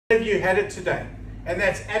You had it today, and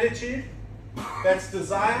that's attitude, that's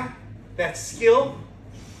desire, that's skill,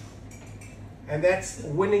 and that's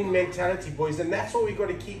winning mentality, boys. And that's what we've got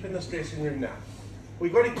to keep in this dressing room now.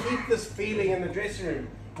 We've got to keep this feeling in the dressing room.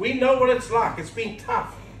 We know what it's like. It's been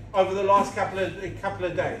tough over the last couple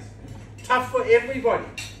of days. Tough for everybody.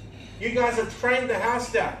 You guys have trained the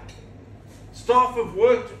house down. Staff have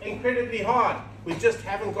worked incredibly hard. We just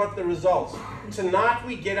haven't got the results. Tonight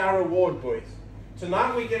we get our reward, boys.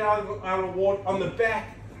 Tonight we get our reward on the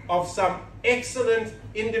back of some excellent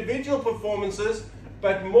individual performances,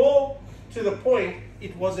 but more to the point,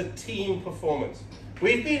 it was a team performance.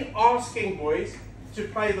 We've been asking boys to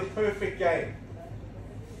play the perfect game.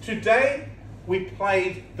 Today, we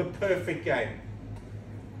played the perfect game.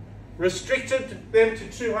 Restricted them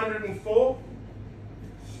to 204.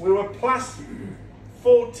 We were plus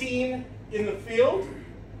 14 in the field.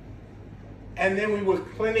 And then we were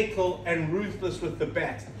clinical and ruthless with the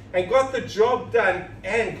bat. And got the job done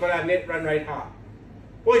and got our net run rate high.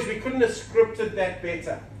 Boys, we couldn't have scripted that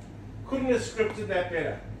better. Couldn't have scripted that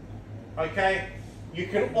better. Okay? You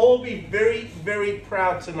can all be very, very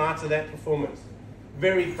proud tonight of that performance.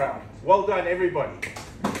 Very proud. Well done, everybody.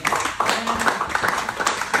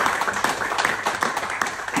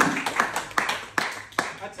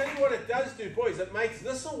 I tell you what it does do, boys. It makes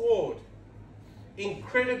this award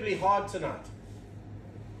incredibly hard tonight.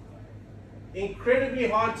 Incredibly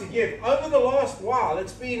hard to give. Over the last while,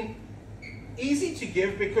 it's been easy to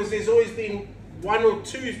give because there's always been one or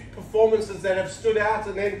two performances that have stood out,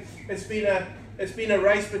 and then it's been a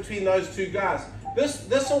race between those two guys.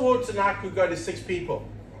 This award tonight could go to 6 people.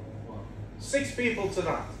 6 people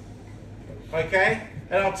tonight. Okay?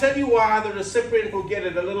 And I'll tell you why the recipient will get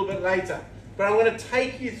it a little bit later. But I'm going to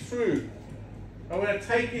take you through. I'm going to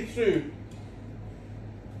take you through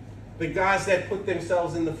the guys that put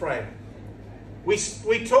themselves in the frame. We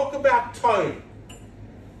talk about tone.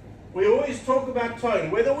 We always talk about tone.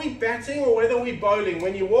 Whether we're batting or whether we're bowling,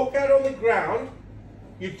 when you walk out on the ground,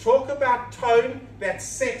 you talk about tone that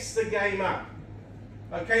sets the game up.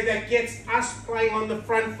 Okay, that gets us playing on the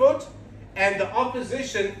front foot and the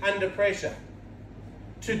opposition under pressure.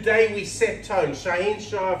 Today we set tone.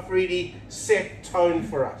 𝙤𝙢𝙢𝙢𝙩 set tone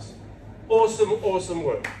for us. Awesome, awesome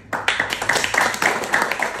work.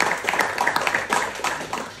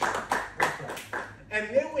 And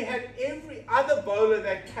then we had every other bowler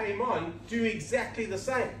that came on do exactly the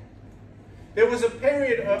same. There was a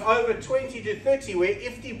period of over 20 to 30 where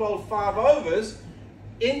Ifty bowled 5 overs,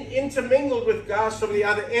 intermingled with guys from the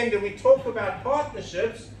other end, and we talk about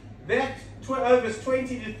partnerships. That overs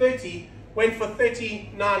 20 to 30 went for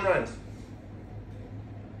 39 runs.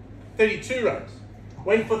 32 runs.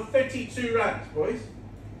 Went for 32 runs, boys.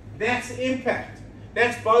 That's impact.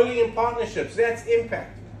 That's bowling in partnerships. That's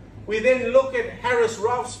impact. We then look at Harris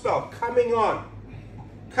Ralphspell coming on,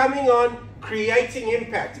 creating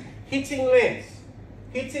impact, hitting lengths,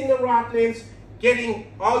 hitting the right lengths,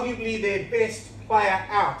 getting arguably their best player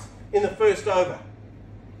out in the first over.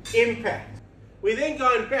 Impact. We then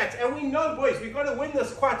go and bat, and we know, boys, we've got to win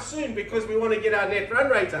this quite soon because we want to get our net run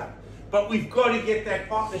rate up. But we've got to get that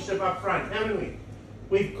partnership up front, haven't we?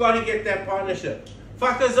 We've got to get that partnership.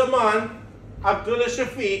 Fakhar Zaman, Abdullah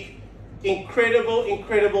Shafiq, incredible,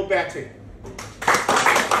 incredible batting.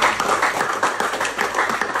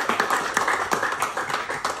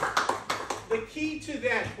 The key to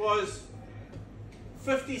that was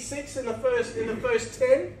 56 in the first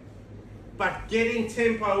 10, but getting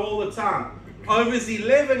tempo all the time. Overs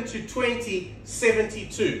 11 to 20,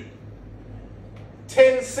 72.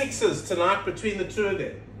 10 sixes tonight between the two of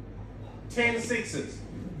them. 10 sixes.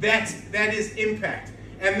 That is impact.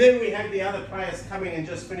 And then we have the other players coming and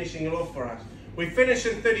just finishing it off for us. We finish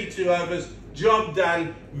in 32 overs, job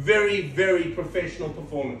done, very, very professional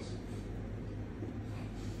performance.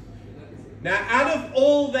 Now, out of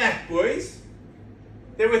all that, boys,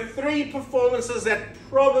 there were 3 performances that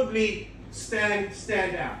probably stand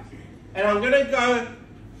out. And I'm going to go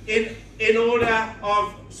in order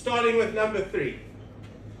of starting with number 3.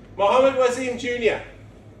 Mohammed Wasim Jr.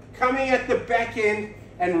 coming at the back end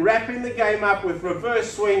and wrapping the game up with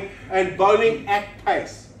reverse swing and bowling at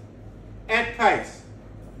pace. At pace.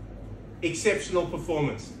 Exceptional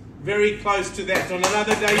performance. Very close to that. On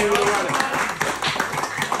another day you would have won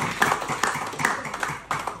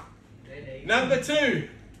it. Number 2.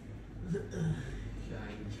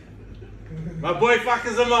 My boy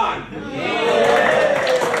Fakhar Zaman.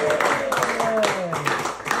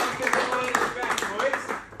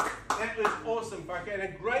 Awesome, Fakhar,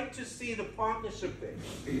 and great to see the partnership there.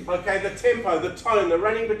 Okay, the tempo, the tone, the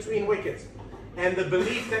running between wickets, and the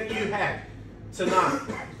belief that you had. tonight.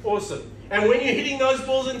 Awesome. And when you're hitting those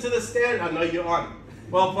balls into the stand, I know you're on.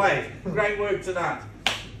 Well played. Great work tonight.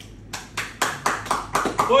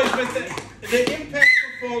 Boys, but the impact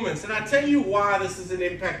performance, and I tell you why this is an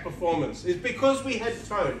impact performance, is because we had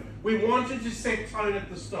tone. We wanted to set tone at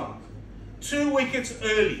the start. 2 wickets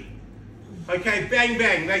early. Okay, bang,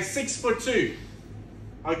 bang. They're 6 for 2.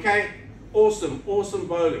 Okay, awesome, awesome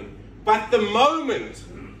bowling. But the moment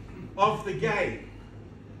of the game,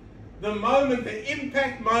 the moment, the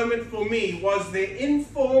impact moment for me was the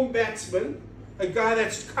informed batsman, a guy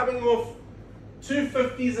that's coming off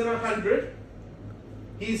 250s and 100.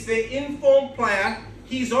 He's the informed player.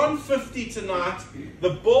 He's on 50 tonight. The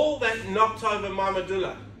ball that knocked over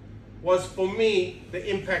Mamadullah was, for me, the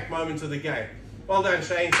impact moment of the game. Well done,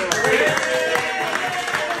 Shane.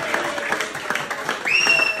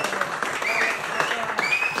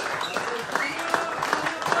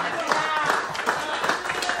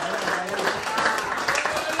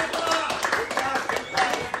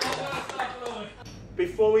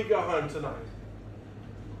 Before we go home tonight,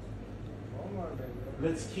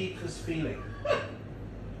 let's keep this feeling.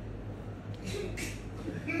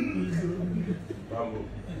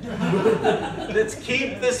 Let's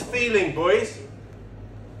keep this feeling, boys.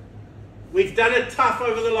 We've done it tough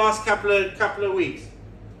over the last couple of weeks.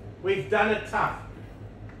 We've done it tough.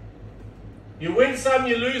 You win some,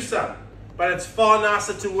 you lose some, but it's far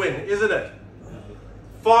nicer to win, isn't it?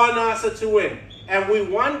 Far nicer to win. And we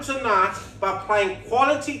won tonight by playing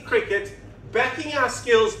quality cricket, backing our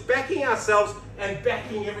skills, backing ourselves, and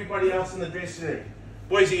backing everybody else in the dressing room.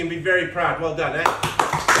 Boys, you can be very proud. Well done, eh?